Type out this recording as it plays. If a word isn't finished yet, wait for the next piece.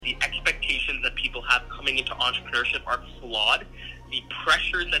entrepreneurship are flawed. The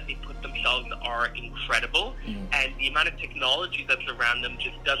pressures that they put themselves are incredible, and the amount of technology that's around them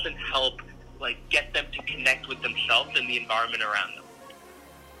just doesn't help get them to connect with themselves and the environment around them.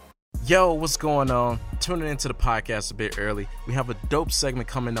 Yo, what's going on? Tuning into the podcast a bit early. We have a dope segment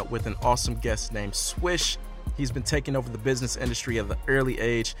coming up with an awesome guest named Swish. He's been taking over the business industry at an early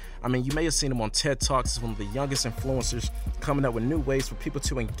age. I mean, you may have seen him on TED Talks. He's one of the youngest influencers coming up with new ways for people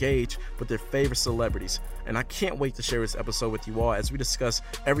to engage with their favorite celebrities. And I can't wait to share this episode with you all as we discuss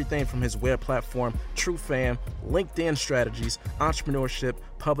everything from his web platform, TrueFam, LinkedIn strategies, entrepreneurship,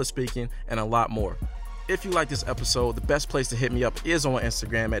 public speaking, and a lot more. If you like this episode, the best place to hit me up is on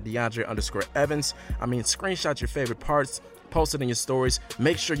Instagram at DeAndre_Evans. I mean, screenshot your favorite parts, post it in your stories.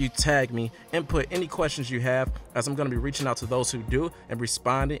 Make sure you tag me, input any questions you have, as I'm going to be reaching out to those who do and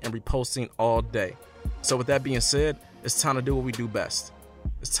responding and reposting all day. So with that being said, it's time to do what we do best.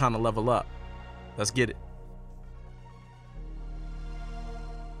 It's time to level up. Let's get it.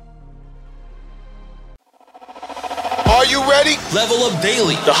 Are you ready? Level Up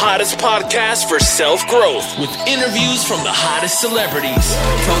Daily, the hottest podcast for self-growth, with interviews from the hottest celebrities.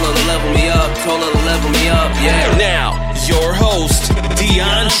 Told her to level me up, yeah. Now, your host,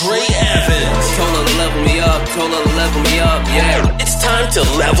 DeAndre Evans. Told her to level me up, yeah. It's time to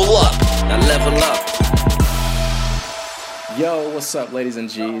level up. Now level up. Yo, what's up, ladies and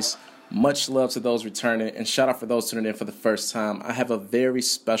G's? Much love to those returning, and shout out for those tuning in for the first time. I have a very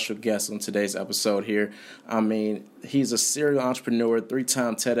special guest on today's episode here. I mean, he's a serial entrepreneur,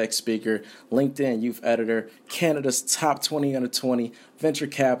 3-time TEDx speaker, LinkedIn youth editor, Canada's top 20 under 20 venture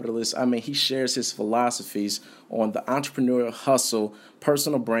capitalist. I mean, he shares his philosophies on the entrepreneurial hustle,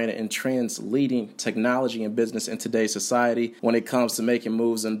 personal branding, and trends leading technology and business in today's society. When it comes to making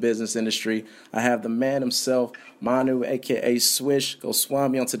moves in the business industry, I have the man himself, Manu, a.k.a. Swish. Go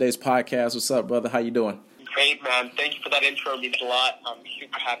Swami on today's podcast. What's up, brother? How you doing? Great, man. Thank you for that intro. It means a lot. I'm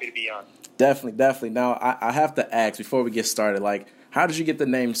super happy to be on. Definitely. Now, I have to ask before we get started, how did you get the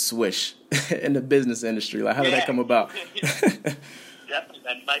name Swish in the business industry? How did that come about? Definitely,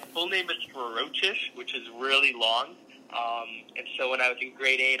 man. My full name is Ferocious, which is really long. And so when I was in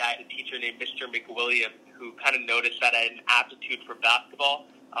grade 8, I had a teacher named Mr. McWilliam who kind of noticed that I had an aptitude for basketball.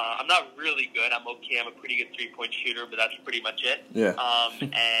 I'm not really good. I'm okay. I'm a pretty good three-point shooter, but that's pretty much it. Yeah.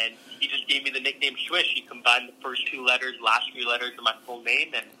 And he just gave me the nickname Swish. He combined the first 2 letters, last 3 letters of my full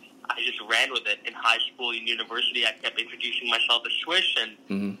name, and I just ran with it. In high school and university, I kept introducing myself as Swish,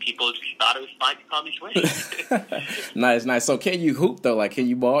 and people just thought it was fine to call me Swish. Nice. So can you hoop, though? Can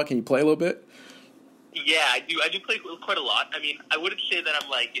you ball? Can you play a little bit? Yeah, I do play quite a lot. I mean, I wouldn't say that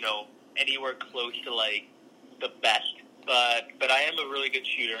I'm, anywhere close to, the best. But I am a really good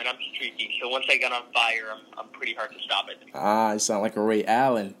shooter, and I'm streaky. So once I get on fire, I'm pretty hard to stop it. You sound like a Ray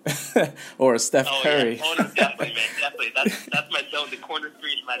Allen or a Steph Curry. Yeah. Oh, no, definitely, man. Definitely. That's my zone. The corner 3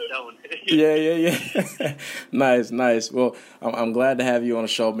 is my zone. Yeah. Nice. Well, I'm glad to have you on the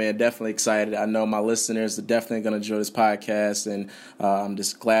show, man. Definitely excited. I know my listeners are definitely going to enjoy this podcast, and I'm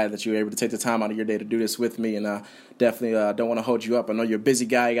just glad that you were able to take the time out of your day to do this with me, and definitely don't want to hold you up. I know you're a busy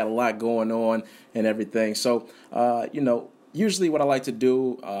guy. You got a lot going on and everything. So, usually what I like to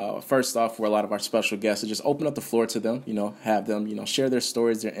do, first off, for a lot of our special guests, is just open up the floor to them, have them, share their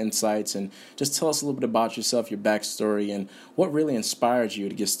stories, their insights, and just tell us a little bit about yourself, your backstory, and what really inspired you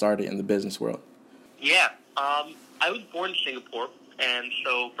to get started in the business world. Yeah. I was born in Singapore. And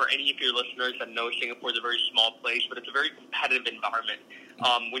so for any of your listeners that know, Singapore is a very small place, but it's a very competitive environment.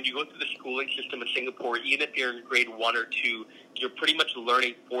 When you go through the schooling system in Singapore, even if you're in grade 1 or 2, you're pretty much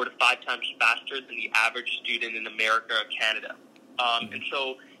learning 4 to 5 times faster than the average student in America or Canada. And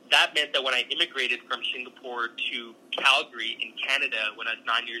so that meant that when I immigrated from Singapore to Calgary in Canada when I was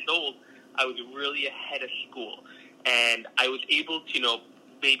 9 years old, I was really ahead of school. And I was able to,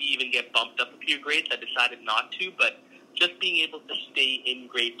 maybe even get bumped up a few grades. I decided not to, but just being able to stay in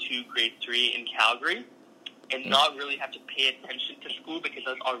grade 2, grade 3 in Calgary and not really have to pay attention to school because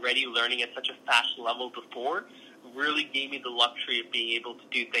I was already learning at such a fast level before really gave me the luxury of being able to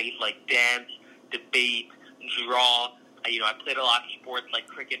do things like dance, debate, draw. I played a lot of sports like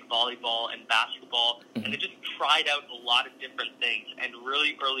cricket, volleyball, and basketball, and I just tried out a lot of different things and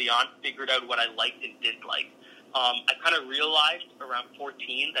really early on figured out what I liked and didn't like. I kind of realized around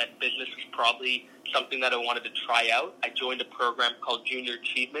 14 that business was probably something that I wanted to try out. I joined a program called Junior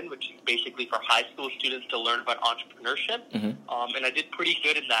Achievement, which is basically for high school students to learn about entrepreneurship. And I did pretty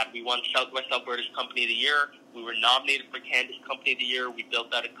good in that. We won Southwest Alberta's Company of the Year. We were nominated for Canada's Company of the Year. We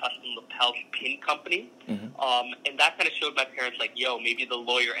built out a custom lapel pin company. And that kind of showed my parents, maybe the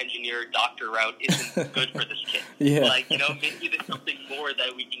lawyer, engineer, doctor route isn't good for this kid. Yeah. Maybe there's something more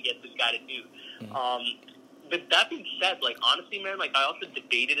that we can get this guy to do. with that being said, like, honestly, man, like, I also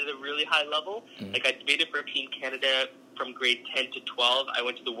debated at a really high level. Like, I debated for Team Canada from grade 10 to 12. I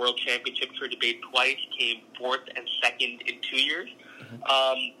went to the World Championships for debate twice, came 4th and 2nd in 2 years.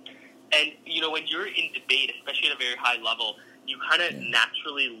 And, you know, when you're in debate, especially at a very high level, you kind of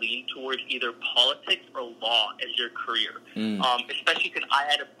naturally lean towards either politics or law as your career. Especially because I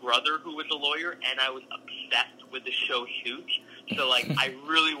had a brother who was a lawyer, and I was obsessed with the show Suits. So, like, I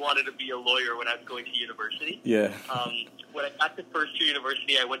really wanted to be a lawyer when I was going to university. Yeah. When I got to first year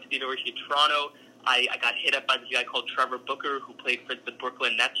university, I went to the University of Toronto. I got hit up by this guy called Trevor Booker, who played for the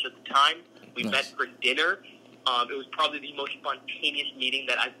Brooklyn Nets at the time. We met for dinner. It was probably the most spontaneous meeting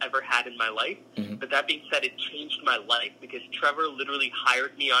that I've ever had in my life. But that being said, it changed my life because Trevor literally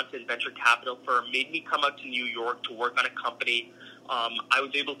hired me onto his venture capital firm, made me come out to New York to work on a company. I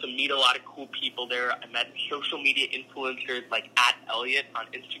was able to meet a lot of cool people there. I met social media influencers like @Elliot on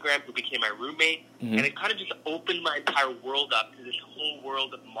Instagram, who became my roommate. And it kind of just opened my entire world up to this whole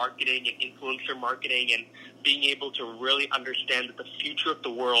world of marketing and influencer marketing, and being able to really understand that the future of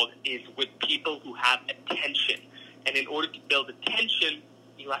the world is with people who have attention. And in order to build attention,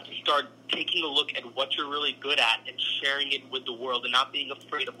 you have to start taking a look at what you're really good at and sharing it with the world, and not being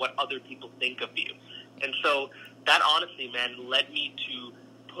afraid of what other people think of you. And so that, honestly, man, led me to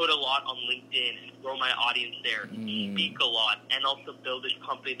put a lot on LinkedIn and grow my audience there, speak a lot, and also build this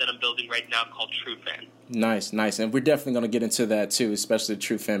company that I'm building right now called TrueFan. Nice. And we're definitely going to get into that too, especially the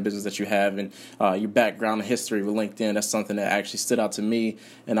TrueFan business that you have and your background and history with LinkedIn. That's something that actually stood out to me,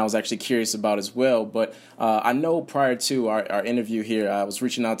 and I was actually curious about as well. But I know prior to our interview here, I was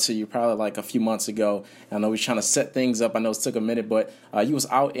reaching out to you probably like a few months ago. I know we were trying to set things up. I know it took a minute, but you was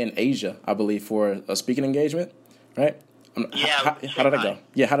out in Asia, I believe, for a speaking engagement, right? Yeah. How did that go?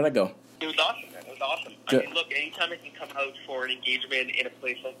 Yeah, how did that go? It was awesome, man. It was awesome. Good. I mean, look, anytime I can come out for an engagement in a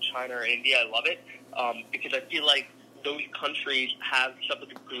place like China or India, I love it, because I feel like those countries have some of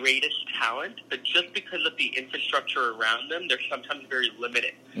the greatest talent, but just because of the infrastructure around them, they're sometimes very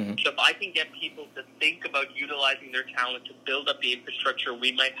limited. So if I can get people to think about utilizing their talent to build up the infrastructure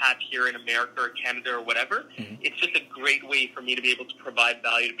we might have here in America or Canada or whatever, it's just a great way for me to be able to provide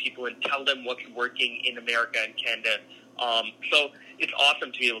value to people and tell them what's working in America and Canada. So it's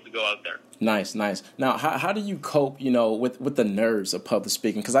awesome to be able to go out there. Nice. Now, how do you cope, with the nerves of public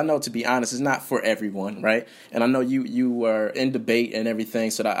speaking? Because I know, to be honest, it's not for everyone, right? And I know you were in debate and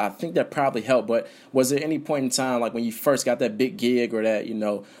everything, so I think that probably helped. But was there any point in time, like when you first got that big gig or that,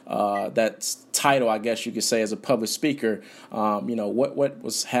 that title, I guess you could say, as a public speaker, what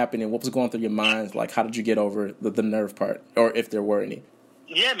was happening? What was going through your mind? Like, how did you get over the nerve part, or if there were any?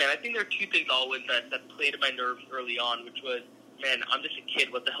 Yeah, man, I think there are two things always that played in my nerves early on, which was, man, I'm just a kid.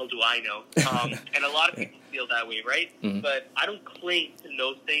 What the hell do I know? And a lot of people feel that way, right? But I don't claim to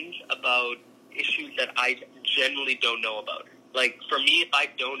know things about issues that I generally don't know about. Like, for me, if I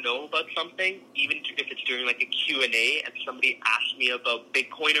don't know about something, even if it's during, like, a Q&A and somebody asks me about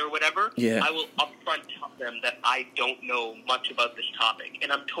Bitcoin or whatever, I will upfront tell them that I don't know much about this topic. And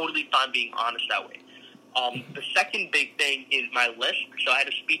I'm totally fine being honest that way. The second big thing is my lisp. So I had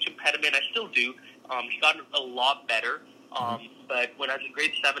a speech impediment. I still do. It's gotten a lot better. But when I was in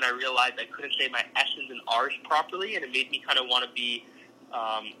grade 7, I realized I couldn't say my S's and R's properly, and it made me kind of want to be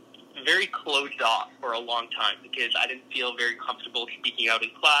very closed off for a long time because I didn't feel very comfortable speaking out in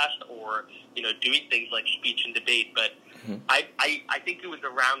class or, doing things like speech and debate. But I think it was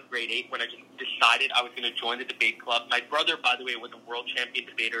around grade 8 when I just decided I was going to join the debate club. My brother, by the way, was a world champion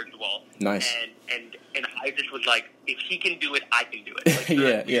debater as well. Nice. And I just was like, if he can do it, I can do it.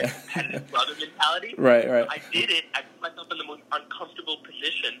 Like, yeah. Competitive brother mentality. Right. So I did it. I put myself in the most uncomfortable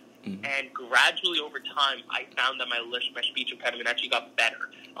position. And gradually over time, I found that my speech impediment actually got better.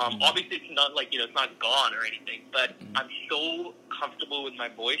 Obviously, it's not like, it's not gone or anything, but I'm so comfortable with my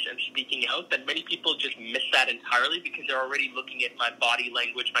voice and speaking out that many people just miss that entirely because they're already looking at my body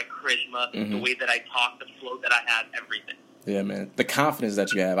language, my charisma, the way that I talk, the flow that I have, everything. Yeah, man. The confidence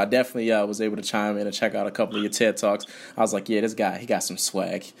that you have. I definitely was able to chime in and check out a couple of your TED Talks. I was like, yeah, this guy, he got some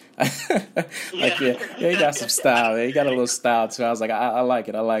swag. He got some style. Man. He got a little style, too. I was like, I like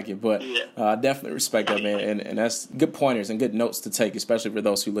it. But I definitely respect that, man. And that's good pointers and good notes to take, especially for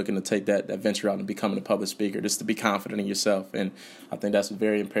those who are looking to take that venture out and becoming a public speaker, just to be confident in yourself. And I think that's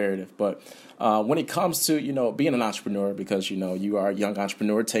very imperative. But when it comes to, being an entrepreneur, because, you are a young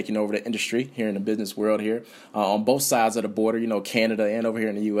entrepreneur taking over the industry here in the business world here on both sides of the border, Canada and over here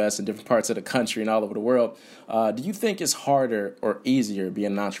in the U.S. and different parts of the country and all over the world. Do you think it's harder or easier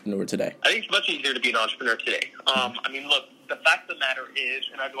being an entrepreneur today? I think it's much easier to be an entrepreneur today. I mean, look, the fact of the matter is,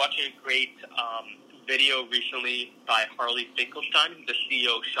 and I was watching a great video recently by Harley Finkelstein, the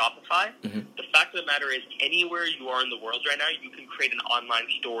CEO of Shopify. The fact of the matter is, anywhere you are in the world right now, you can create an online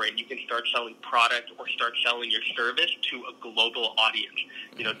store and you can start selling product or start selling your service to a global audience.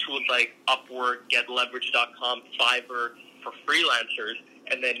 You know, tools like Upwork, GetLeverage.com, Fiverr for freelancers,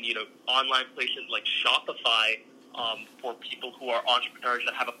 and then, you know, online places like Shopify for people who are entrepreneurs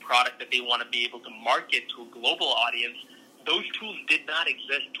that have a product that they want to be able to market to a global audience. Those tools did not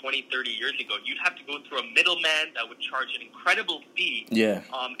exist 20, 30 years ago. You'd have to go through a middleman that would charge an incredible fee. Yeah.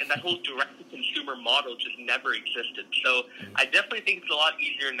 And that whole direct-to-consumer model just never existed. So I definitely think it's a lot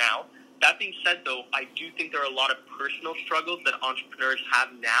easier now. That being said, though, I do think there are a lot of personal struggles that entrepreneurs have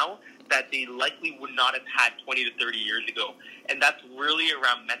now that they likely would not have had 20 to 30 years ago. And that's really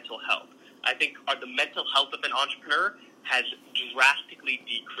around mental health. I think the mental health of an entrepreneur has drastically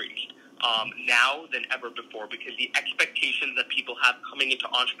decreased now than ever before, because the expectations that people have coming into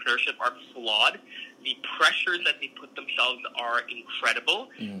entrepreneurship are flawed. The pressures that they put themselves are incredible,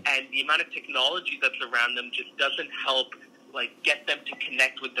 and the amount of technology that's around them just doesn't help get them to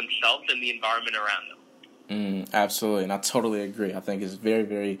connect with themselves and the environment around them. Absolutely, and I totally agree. I think it's very,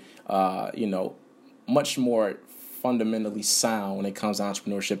 very, much more fundamentally sound when it comes to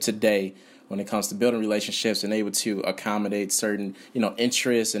entrepreneurship today, when it comes to building relationships and able to accommodate certain,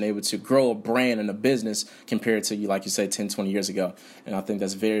 interests and able to grow a brand and a business compared to, like you say, 10, 20 years ago. And I think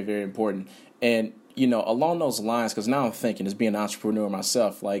that's very, very important. And, along those lines, because now I'm thinking, as being an entrepreneur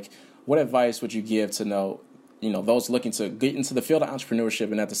myself, what advice would you give to those looking to get into the field of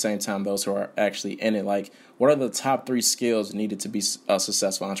entrepreneurship and at the same time those who are actually in it? What are the top 3 skills needed to be a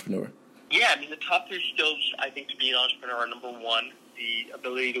successful entrepreneur? Yeah, the top 3 skills, I think, to be an entrepreneur are, number 1, the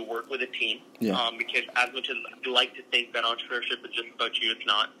ability to work with a team. Yeah. Because as much as I'd like to think that entrepreneurship is just about you, it's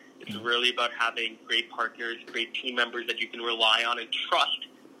not. It's really about having great partners, great team members that you can rely on and trust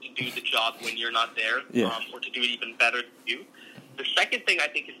to do the job when you're not there, or to do it even better than you. The second thing, I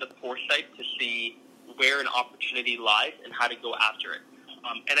think, is the foresight to see where an opportunity lies and how to go after it.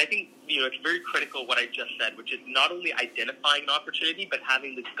 And I think, it's very critical what I just said, which is not only identifying an opportunity, but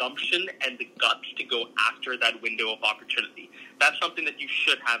having the gumption and the guts to go after that window of opportunity. That's something that you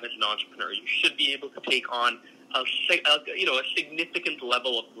should have as an entrepreneur. You should be able to take on a significant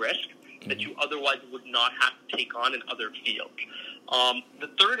level of risk that you otherwise would not have to take on in other fields. The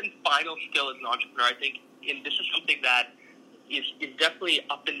third and final skill as an entrepreneur, I think, and this is something that is definitely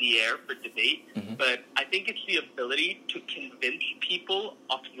up in the air for debate, but I think it's the ability to convince people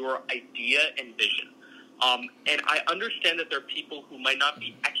of your idea and vision. And I understand that there are people who might not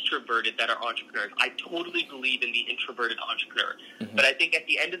be extroverted that are entrepreneurs. I totally believe in the introverted entrepreneur. But I think at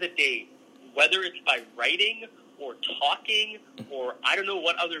the end of the day, whether it's by writing or talking or I don't know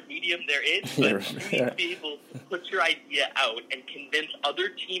what other medium there is, but you need to be able to put your idea out and convince other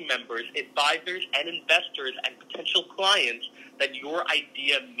team members, advisors, and investors and potential clients that your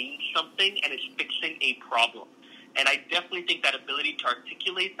idea means something and is fixing a problem. And I definitely think that ability to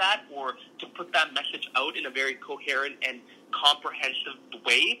articulate that or to put that message out in a very coherent and comprehensive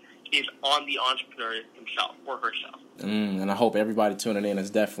way is on the entrepreneur himself or herself. And I hope everybody tuning in is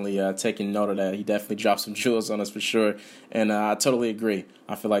definitely taking note of that. He definitely dropped some jewels on us for sure. And I totally agree.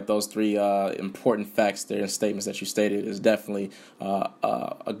 I feel like those 3 important facts there and statements that you stated is definitely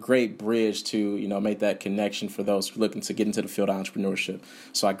a great bridge to, make that connection for those looking to get into the field of entrepreneurship.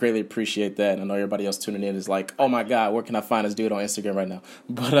 So I greatly appreciate that. And I know everybody else tuning in is like, oh my God, where can I find this dude on Instagram right now?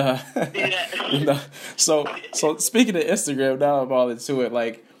 But, so speaking of Instagram, now I'm all into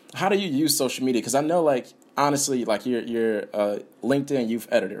it. How do you use social media? Because I know, honestly, you're LinkedIn youth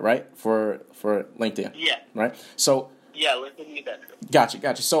editor, right? For LinkedIn. Yeah. Right? So. Yeah, LinkedIn youth editor.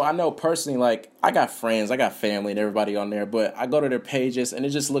 Gotcha. So I know personally, I got friends, I got family and everybody on there, but I go to their pages and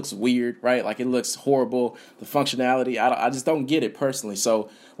it just looks weird, right? It looks horrible. The functionality, I just don't get it personally. So,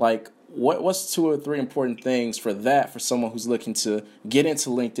 what's 2 or 3 important things for someone who's looking to get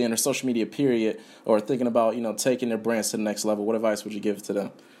into LinkedIn or social media, period, or thinking about, taking their brands to the next level? What advice would you give to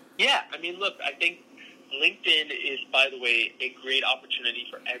them? Yeah, look, I think LinkedIn is, by the way, a great opportunity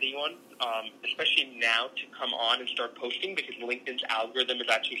for anyone, especially now to come on and start posting, because LinkedIn's algorithm is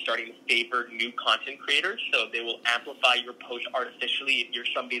actually starting to favor new content creators, so they will amplify your post artificially if you're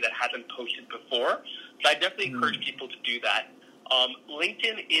somebody that hasn't posted before. So I definitely encourage people to do that.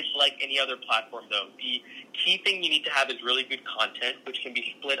 LinkedIn is like any other platform, though. The key thing you need to have is really good content, which can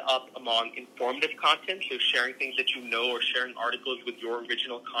be split up among informative content, so sharing things that you know or sharing articles with your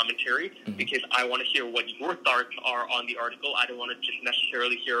original commentary, because I want to hear what your thoughts are on the article. I don't want to just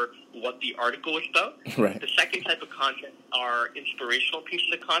necessarily hear what the article is about. Right. The second type of content are inspirational pieces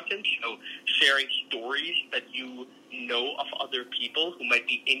of content, so sharing stories that you know of other people who might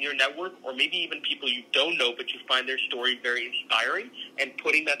be in your network, or maybe even people you don't know, but you find their story very inspiring, and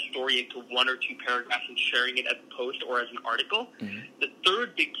putting that story into 1 or 2 paragraphs and sharing it as a post or as an article. The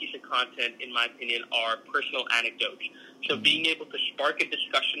third big piece of content, in my opinion, are personal anecdotes. So being able to spark a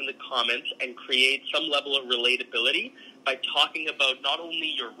discussion in the comments and create some level of relatability by talking about not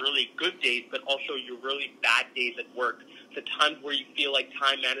only your really good days, but also your really bad days at work, the times where you feel like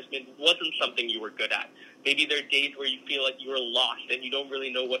time management wasn't something you were good at. Maybe there are days where you feel like you are lost and you don't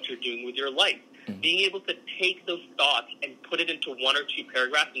really know what you're doing with your life. Being able to take those thoughts and put it into 1 or 2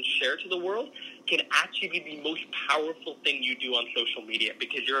 paragraphs and share to the world can actually be the most powerful thing you do on social media,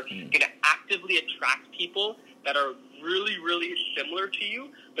 because you're going to actively attract people that are really, really similar to you,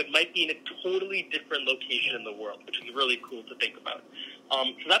 but might be in a totally different location in the world, which is really cool to think about.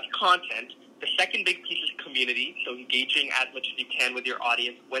 So that's content. The second big piece is community, so engaging as much as you can with your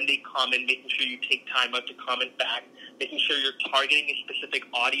audience. When they comment, making sure you take time out to comment back, making sure you're targeting a specific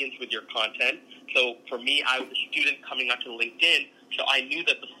audience with your content. So for me, I was a student coming onto LinkedIn, so I knew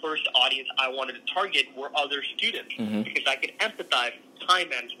that the first audience I wanted to target were other students, because I could empathize with time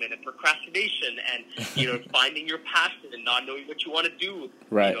management and procrastination and, finding your passion and not knowing what you want to do,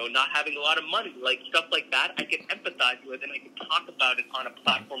 right. Not having a lot of money, like stuff like that. I could empathize with, and I could talk about it on a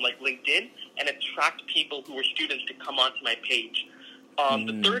platform like LinkedIn and attract people who are students to come onto my page.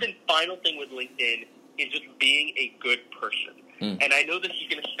 The third and final thing with LinkedIn is just being a good person. And I know this is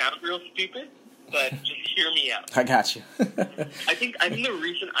going to sound real stupid, but just hear me out. I got you. I think the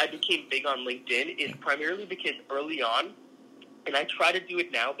reason I became big on LinkedIn is primarily because early on, and I try to do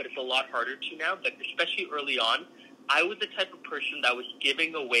it now, but it's a lot harder to now, but especially early on, I was the type of person that was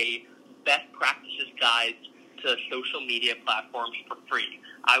giving away best practices guides to social media platforms for free.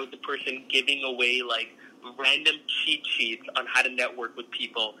 I was the person giving away random cheat sheets on how to network with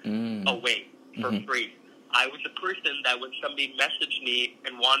people away for free. I was the person that when somebody messaged me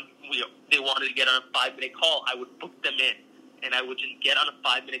and they wanted to get on a 5-minute call, I would book them in. And I would just get on a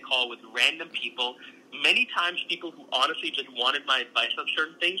 5-minute call with random people, many times people who honestly just wanted my advice on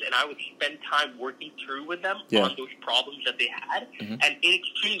certain things, and I would spend time working through with them on those problems that they had. And in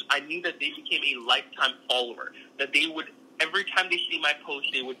exchange, I knew that they became a lifetime follower, that they would, every time they see my post,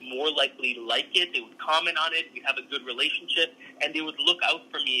 they would more likely like it, they would comment on it, we'd have a good relationship, and they would look out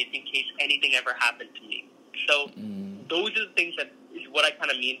for me in case anything ever happened to me. So those are the things that is what I kind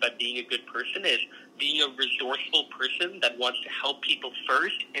of mean by being a good person, is being a resourceful person that wants to help people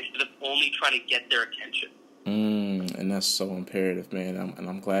first instead of only trying to get their attention. And that's so imperative, man. And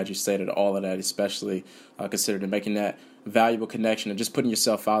I'm glad you stated all of that, especially considering making that valuable connection and just putting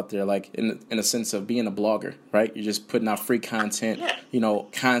yourself out there, like in a sense of being a blogger, right? You're just putting out free content,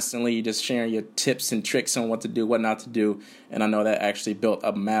 constantly just sharing your tips and tricks on what to do, what not to do. And I know that actually built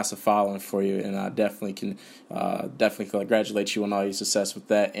a massive following for you, and I definitely can congratulate you on all your success with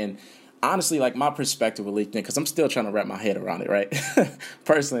that. And honestly, my perspective with LinkedIn, because I'm still trying to wrap my head around it, right?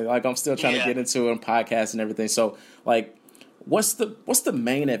 Personally, I'm still trying to get into it and podcasts and everything. So, what's the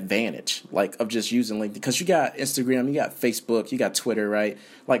main advantage, of just using LinkedIn? Because you got Instagram, you got Facebook, you got Twitter, right?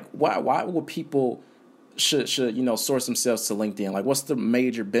 Why would people should source themselves to LinkedIn? What's the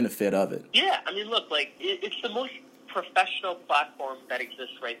major benefit of it? Yeah, I mean, look, it's the most professional platform that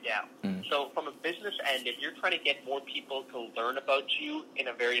exists right now. So from a business end, if you're trying to get more people to learn about you in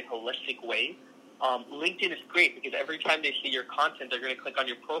a very holistic way, LinkedIn is great, because every time they see your content, they're going to click on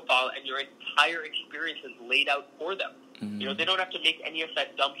your profile and your entire experience is laid out for them. They don't have to make any of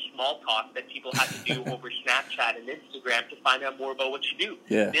that dumb small talk that people have to do over Snapchat and Instagram to find out more about what you do.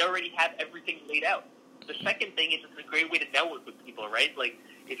 Yeah. They already have everything laid out. The second thing is it's a great way to network with people, right?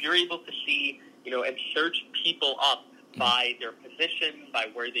 If you're able to see, and search people up by their position, by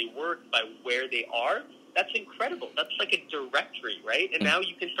where they work, by where they are, that's incredible. That's like a directory, right? And now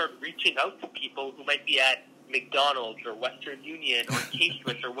you can start reaching out to people who might be at McDonald's or Western Union or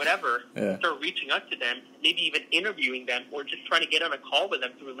K-Swiss or whatever, start reaching out to them, maybe even interviewing them, or just trying to get on a call with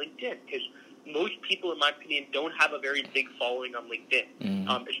them through LinkedIn, because most people, in my opinion, don't have a very big following on LinkedIn.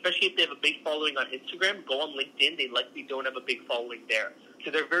 Especially if they have a big following on Instagram, go on LinkedIn, they likely don't have a big following there. So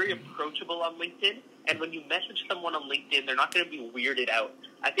they're very approachable on LinkedIn, and when you message someone on LinkedIn, they're not going to be weirded out.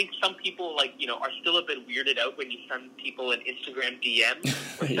 I think some people, are still a bit weirded out when you send people an Instagram DM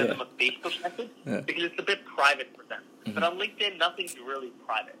or send them a Facebook message, because it's a bit private for them. But on LinkedIn, nothing's really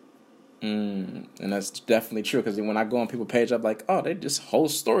private. And that's definitely true, because when I go on people's page, I'm like, oh, they just whole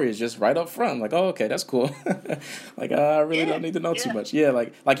story is just right up front. I'm like, oh, okay, that's cool. Like, I really don't need to know too much. Yeah,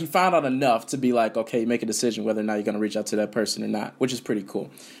 like you found out enough to be like, okay, make a decision whether or not you're going to reach out to that person or not, which is pretty cool.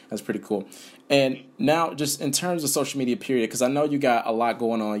 That's pretty cool. And now, just in terms of social media, period, because I know you got a lot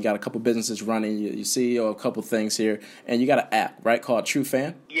going on. You got a couple businesses running. You CEO a couple things here, and you got an app, right, called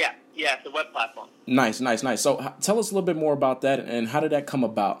TrueFan? Yeah, it's a web platform. Nice. So tell us a little bit more about that, and how did that come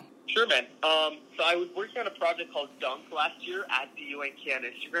about? Sure, man. So I was working on a project called Dunk last year at DUNK on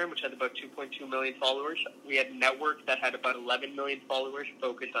Instagram, which had about 2.2 million followers. We had a network that had about 11 million followers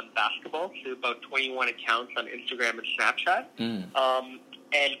focused on basketball, so about 21 accounts on Instagram and Snapchat.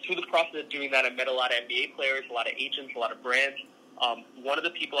 And through the process of doing that, I met a lot of NBA players, a lot of agents, a lot of brands. One of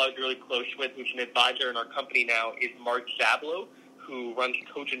the people I was really close with, who's an advisor in our company now, is Mark Zablo, who runs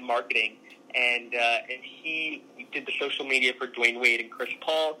Cogent Marketing. And he did the social media for Dwayne Wade and Chris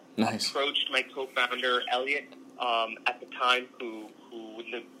Paul. Nice. Approached my co-founder, Elliot, at the time, who was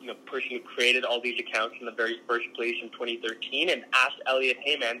the person who created all these accounts in the very first place in 2013, and asked Elliot,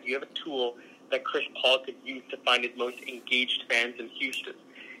 hey, man, do you have a tool that Chris Paul could use to find his most engaged fans in Houston?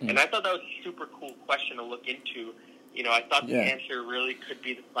 And I thought that was a super cool question to look into. I thought the answer really could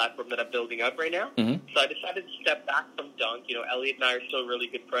be the platform that I'm building up right now. So I decided to step back from Dunk. Elliot and I are still really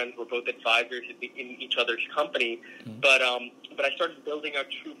good friends. We're both advisors in each other's company. But I started building out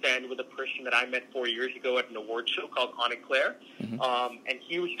TrueFan with a person that I met 4 years ago at an award show called Anna Claire. And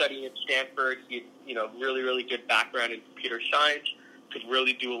he was studying at Stanford. He had, really, really good background in computer science. Could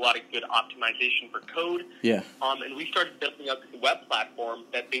really do a lot of good optimization for code. And we started building up this web platform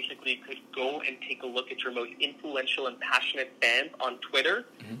that basically could go and take a look at your most influential and passionate fans on Twitter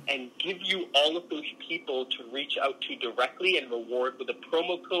and give you all of those people to reach out to directly and reward with a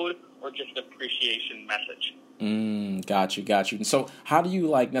promo code or just an appreciation message. Got you. And so how do you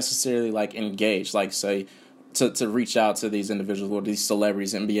necessarily engage, say, to reach out to these individuals or these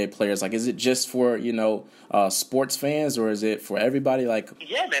celebrities, NBA players? Is it just for, sports fans, or is it for everybody?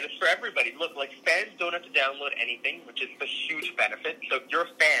 Yeah, man, it's for everybody. Look, fans don't have to download anything, which is a huge benefit. So if you're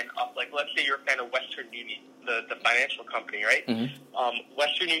a fan of, let's say you're a fan of Western Union, the financial company, right?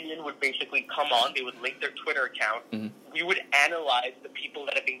 Western Union would basically come on, they would link their Twitter account. We would analyze the people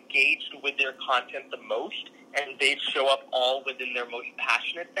that have engaged with their content the most, and they'd show up all within their most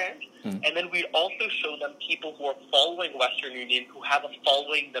passionate fans. And then we'd also show them people who are following Western Union who have a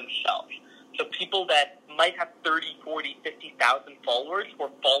following themselves. So people that might have 30, 40, 50,000 followers who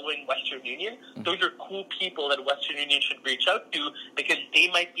are following Western Union, those are cool people that Western Union should reach out to, because they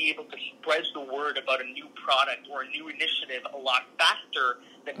might be able to spread the word about a new product or a new initiative a lot faster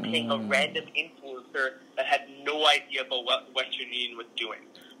than paying a random influencer that had no idea about what Western Union was doing.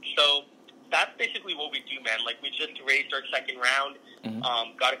 So that's basically what we do, man. We just raised our second round,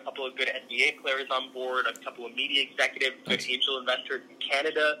 got a couple of good NBA players on board, a couple of media executives, good angel investors in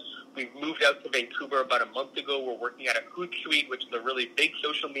Canada. We moved out to Vancouver about a month ago. We're working at a Hootsuite, which is a really big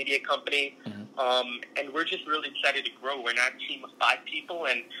social media company. And we're just really excited to grow. We're now a team of 5 people,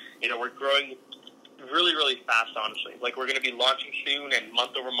 and, we're growing really, really fast, honestly. We're going to be launching soon, and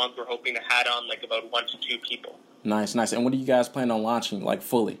month over month, we're hoping to add on, about 1 to 2 people. Nice. And when do you guys plan on launching,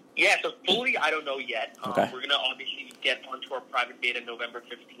 fully? Yeah, so fully, I don't know yet. Okay. We're going to obviously get onto our private beta November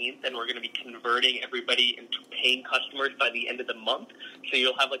 15th, and we're going to be converting everybody into paying customers by the end of the month. So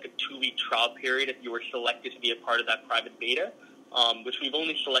you'll have a 2-week trial period if you were selected to be a part of that private beta, which we've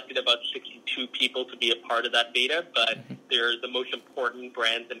only selected about 62 people to be a part of that beta, but they're the most important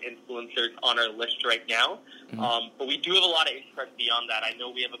brands and influencers on our list right now. But we do have a lot of interest beyond that. I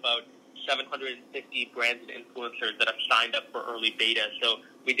know we have about 750 brands and influencers that have signed up for early beta. So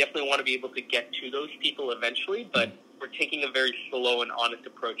we definitely want to be able to get to those people eventually, but we're taking a very slow and honest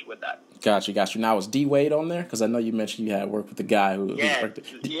approach with that. Got you. Now, is D Wade on there? Because I know you mentioned you had worked with the guy who worked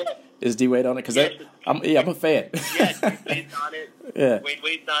it. Is D Wade on it? Because I'm a fan. Wade's on it.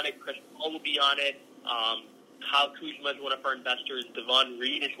 Wade's on it. Chris Paul will be on it. Kyle Kuzma is one of our investors. Devon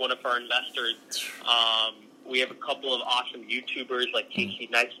Reed is one of our investors. We have a couple of awesome YouTubers like Casey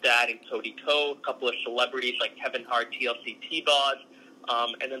Neistat and Cody Ko, a couple of celebrities like Kevin Hart, TLC T-Boz,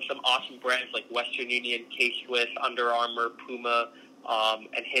 and then some awesome brands like Western Union, K-Swiss, Under Armour, Puma,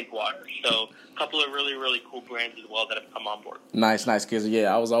 and Hintwater. So a couple of really, really cool brands as well that have come on board. Nice, because,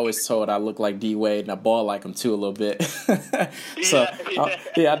 I was always told I look like D-Wade, and I ball like him, too, a little bit.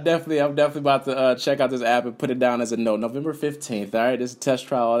 I'm definitely about to check out this app and put it down as a note. November 15th, all right? This is a test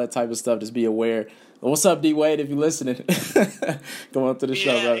trial, all that type of stuff. Just be aware What's up, D Wade? If you're listening, come on to the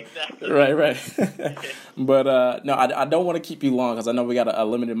show, brother. Exactly. Right. But no, I don't want to keep you long because I know we got a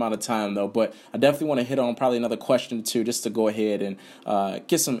limited amount of time though. But I definitely want to hit on probably another question or two just to go ahead and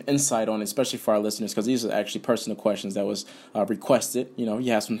get some insight on it, especially for our listeners, because these are actually personal questions that was requested. You know,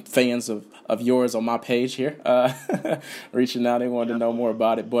 you have some fans of yours on my page here reaching out. They wanted to know more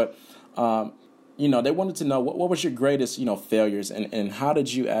about it, but you know, they wanted to know what was your greatest, you know, failures and how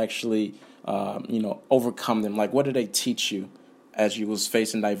did you actually you know, overcome them? Like, what did they teach you as you was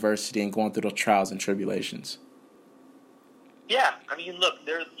facing diversity and going through those trials and tribulations? Yeah, I mean, look,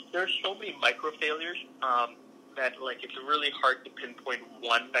 there's so many micro failures that, like, it's really hard to pinpoint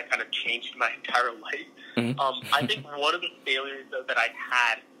one that kind of changed my entire life. Mm-hmm. I think one of the failures that I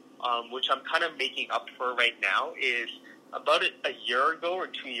had, which I'm kind of making up for right now, is about a year ago or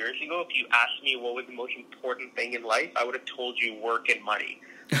 2 years ago, if you asked me what was the most important thing in life, I would have told you work and money.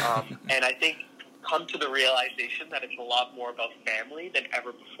 And I think come to the realization that it's a lot more about family than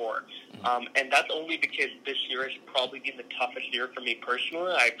ever before. And that's only because this year has probably been the toughest year for me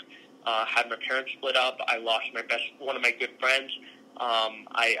personally. I've had my parents split up. I lost one of my good friends.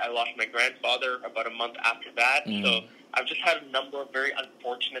 I lost my grandfather about a month after that. So I've just had a number of very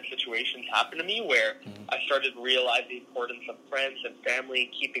unfortunate situations happen to me where I started to realize the importance of friends and family,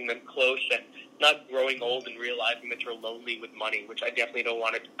 keeping them close, and not growing old and realizing that you're lonely with money, which I definitely don't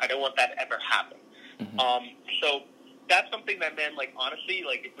want. I don't want that to ever happen. So that's something that, man, like, honestly,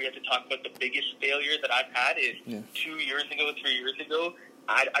 like, if we had to talk about the biggest failure that I've had is 2 years ago, 3 years ago,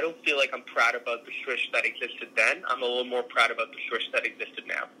 I don't feel like I'm proud about the Swish that existed then. I'm a little more proud about the Swish that existed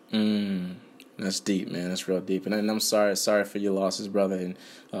now. That's deep, man. That's real deep. And I'm sorry for your losses, brother,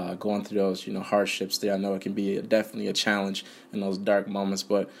 and going through those, you know, hardships there. I know it can be definitely a challenge in those dark moments,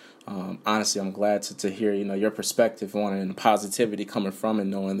 but honestly, I'm glad to hear, you know, your perspective on it and the positivity coming from it,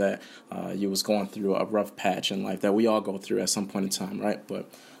 knowing that you was going through a rough patch in life that we all go through at some point in time, right? But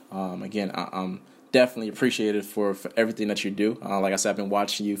again, I'm definitely appreciated for everything that you do. Like I said, I've been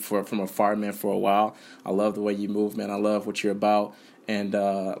watching you from afar, man, for a while. I love the way you move, man. I love what you're about. And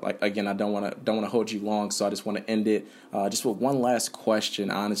like, again, I don't want to hold you long, so I just want to end it just with one last question,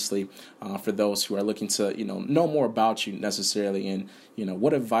 honestly, for those who are looking to, you know more about you necessarily. And, you know,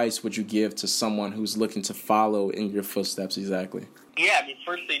 what advice would you give to someone who's looking to follow in your footsteps exactly? Yeah, I mean,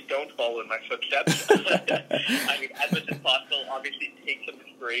 firstly, don't follow in my footsteps. I mean, as much as possible, obviously take some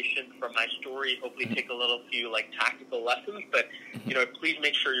inspiration from my story, hopefully take a few, like, tactical lessons, but, you know, please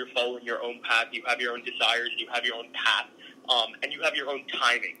make sure you're following your own path. You have your own desires, you have your own path, and you have your own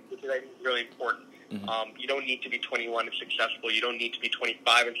timing, which is, I think, really important. You don't need to be 21 and successful. You don't need to be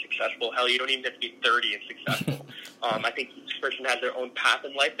 25 and successful. Hell, you don't even have to be 30 and successful. I think each person has their own path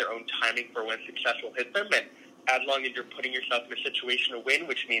in life, their own timing for when success will hit them, and as long as you're putting yourself in a situation to win,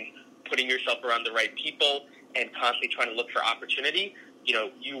 which means putting yourself around the right people and constantly trying to look for opportunity, you know,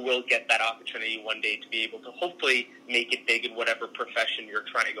 you will get that opportunity one day to be able to hopefully make it big in whatever profession you're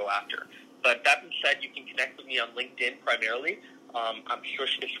trying to go after. But that being said, you can connect with me on LinkedIn primarily. I'm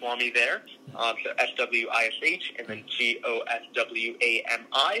Swish Goswami there, so SWISH and then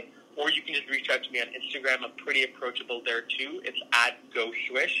GOSWAMI. Or you can just reach out to me on Instagram. I'm pretty approachable there too. It's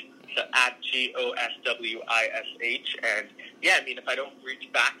 @GoSwish, so @GOSWISH. And yeah, I mean, if I don't reach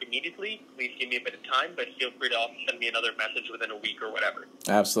back immediately, please give me a bit of time, but feel free to also send me another message within a week or whatever.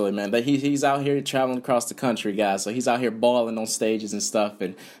 Absolutely, man. He's out here traveling across the country, guys. So he's out here balling on stages and stuff,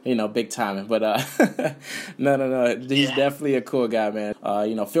 and, you know, big timing. But no. He's definitely a cool guy, man.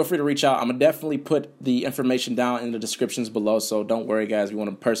 You know, feel free to reach out. I'm gonna definitely put the information down in the descriptions below. So don't worry, guys. If you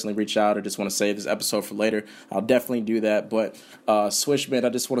want to personally reach out or just want to save this episode for later, I'll definitely do that. But Swish, man, I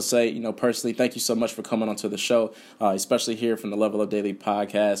just want to say, you know, personally, thank you so much for coming onto the show, especially here from the Level Up Daily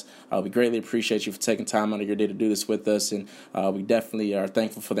podcast. We greatly appreciate you for taking time out of your day to do this with us, and we definitely are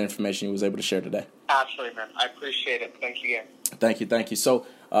thankful for the information you was able to share today. Absolutely, man. I appreciate it. Thanks again. Thank you. So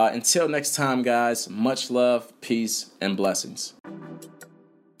until next time, guys, much love, peace, and blessings.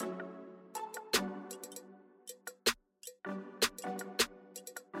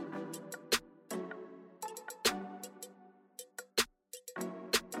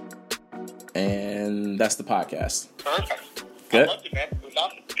 And that's the podcast. Perfect. Good. I loved it, man. It was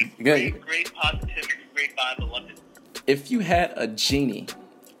awesome. Good. Great positivity, great vibe. I loved it. If you had a genie,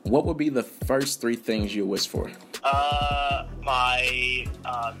 what would be the first three things you wish for? My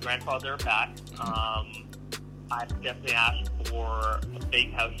grandfather back. I'd definitely ask for a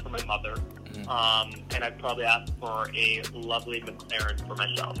big house for my mother. And I'd probably ask for a lovely McLaren for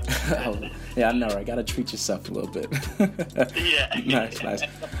myself. Yeah, I know, right? Gotta treat yourself a little bit. Yeah. Nice.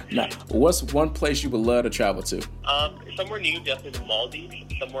 Now, what's one place you would love to travel to? Somewhere new, definitely the Maldives.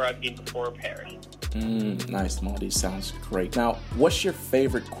 Somewhere I've been before, Paris. Nice. Maldives sounds great. Now, what's your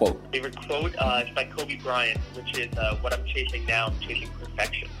favorite quote? Favorite quote? It's by Kobe Bryant, which is, what I'm chasing now, I'm chasing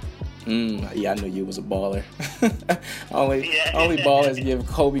perfection. Yeah, I knew you was a baller. only ballers give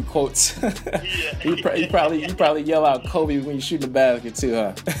Kobe quotes. you probably yell out Kobe when you shoot the basket too,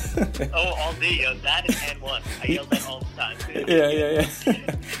 huh? Oh, all day, yo. That and one. I yell that all the time. Yeah.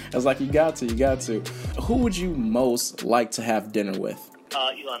 I was like, you got to. Who would you most like to have dinner with?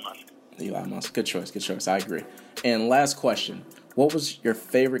 Elon Musk. Elon Musk. Good choice. I agree. And last question. What was your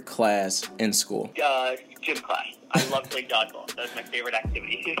favorite class in school? Gym class. I love playing dodgeball. That was my favorite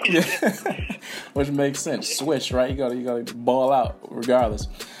activity. Which makes sense. Switch, right? You gotta ball out regardless.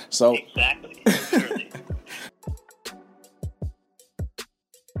 So exactly. Surely.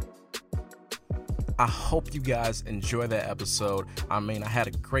 I hope you guys enjoy that episode. I mean, I had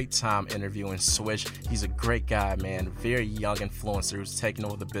a great time interviewing Swish. He's a great guy, man. Very young influencer who's taking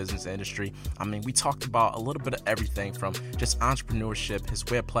over the business industry. I mean, we talked about a little bit of everything from just entrepreneurship, his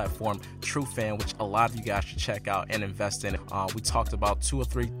web platform, TrueFan, which a lot of you guys should check out and invest in. We talked about 2 or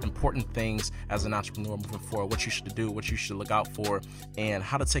 3 important things as an entrepreneur moving forward, what you should do, what you should look out for, and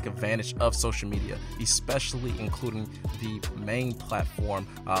how to take advantage of social media, especially including the main platform,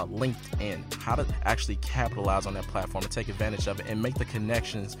 LinkedIn, how to actually capitalize on that platform and take advantage of it and make the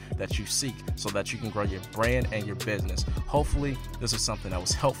connections that you seek so that you can grow your brand and your business. Hopefully this is something that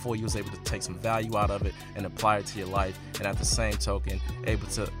was helpful. You was able to take some value out of it and apply it to your life, and at the same token able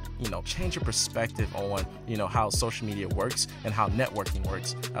to change your perspective on how social media works and how networking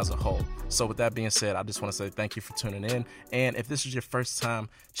works as a whole. So with that being said, I just want to say thank you for tuning in, and if this is your first time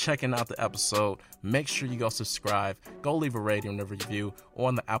checking out the episode, make sure you go subscribe, go leave a rating and a review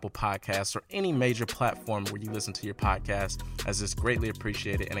on the Apple Podcasts or any major platform where you listen to your podcast, as it's greatly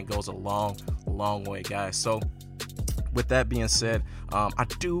appreciated and it goes a long way, guys. So with that being said, I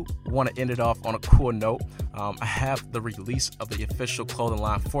do want to end it off on a cool note. I have the release of the official clothing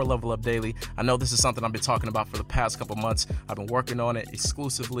line for Level Up Daily. I know this is something I've been talking about for the past couple months. I've been working on it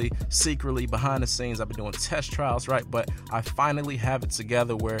exclusively, secretly, behind the scenes. I've been doing test trials, right? But I finally have it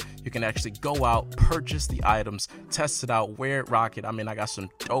together where you can actually go out, purchase the items, test it out, wear it, rock it. I mean, I got some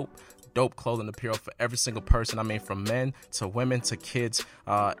dope clothing apparel for every single person. I mean, from men to women to kids.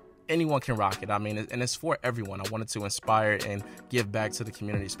 Anyone can rock it. I mean, and it's for everyone. I wanted to inspire and give back to the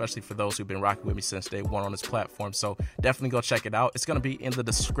community, especially for those who've been rocking with me since day one on this platform. So definitely go check it out. It's going to be in the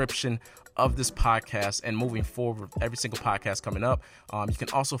description of this podcast and moving forward with every single podcast coming up. You can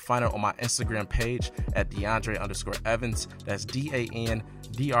also find it on my Instagram page at DeAndre_Evans. That's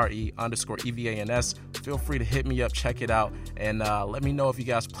DANDRE_EVANS. Feel free to hit me up, check it out, and let me know if you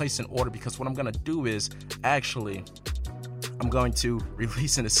guys place an order, because what I'm going to do is I'm going to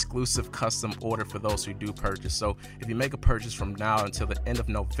release an exclusive custom order for those who do purchase. So if you make a purchase from now until the end of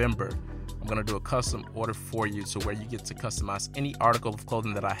November, I'm going to do a custom order for you to where you get to customize any article of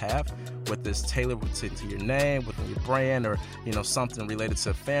clothing that I have with this tailored to your name, within your brand, or something related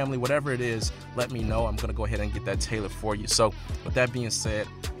to family, whatever it is. Let me know. I'm going to go ahead and get that tailored for you. So with that being said,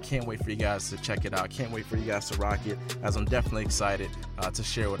 can't wait for you guys to check it out. Can't wait for you guys to rock it, as I'm definitely excited to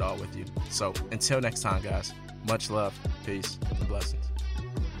share it all with you. So until next time, guys, much love, peace, and blessings.